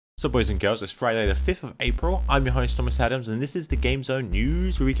So boys and girls, it's Friday the 5th of April, I'm your host Thomas Adams and this is the Game Zone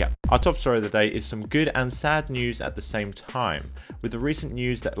News Recap. Our top story of the day is some good and sad news at the same time. With the recent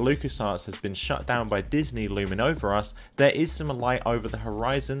news that LucasArts has been shut down by Disney looming over us, there is some light over the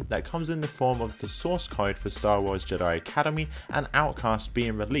horizon that comes in the form of the source code for Star Wars Jedi Academy and Outcast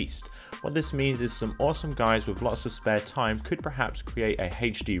being released. What this means is some awesome guys with lots of spare time could perhaps create a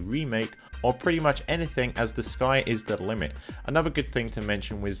HD remake or pretty much anything, as the sky is the limit. Another good thing to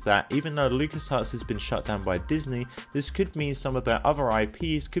mention was that even though LucasArts has been shut down by Disney, this could mean some of their other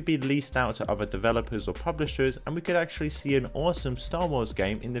IPs could be leased out to other developers or publishers, and we could actually see an awesome Star Wars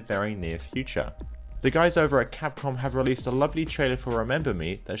game in the very near future. The guys over at Capcom have released a lovely trailer for Remember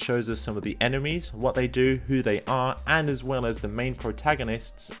Me that shows us some of the enemies, what they do, who they are, and as well as the main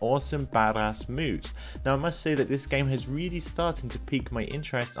protagonists' awesome badass moves. Now I must say that this game has really started to pique my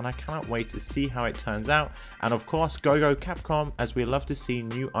interest and I cannot wait to see how it turns out, and of course go Capcom, as we love to see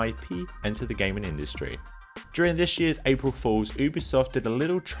new IP enter the gaming industry. During this year's April Fools, Ubisoft did a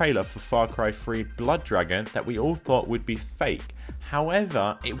little trailer for Far Cry 3 Blood Dragon that we all thought would be fake.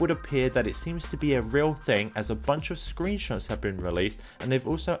 However, it would appear that it seems to be a real thing, as a bunch of screenshots have been released and they've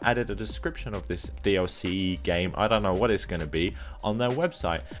also added a description of this DLC game, I don't know what it's going to be, on their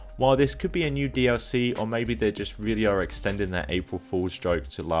website. While this could be a new DLC, or maybe they just really are extending their April Fool's joke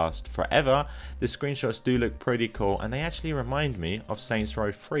to last forever, the screenshots do look pretty cool and they actually remind me of Saints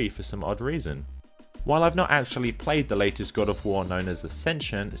Row 3 for some odd reason. While I've not actually played the latest God of War known as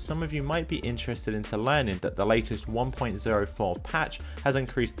Ascension, some of you might be interested into learning that the latest 1.04 patch has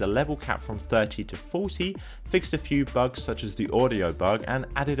increased the level cap from 30 to 40, fixed a few bugs such as the audio bug, and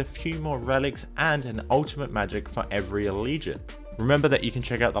added a few more relics and an ultimate magic for every allegiant. Remember that you can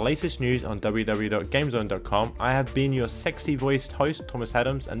check out the latest news on www.gamezone.com. I have been your sexy voiced host Thomas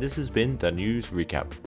Adams and this has been the News Recap.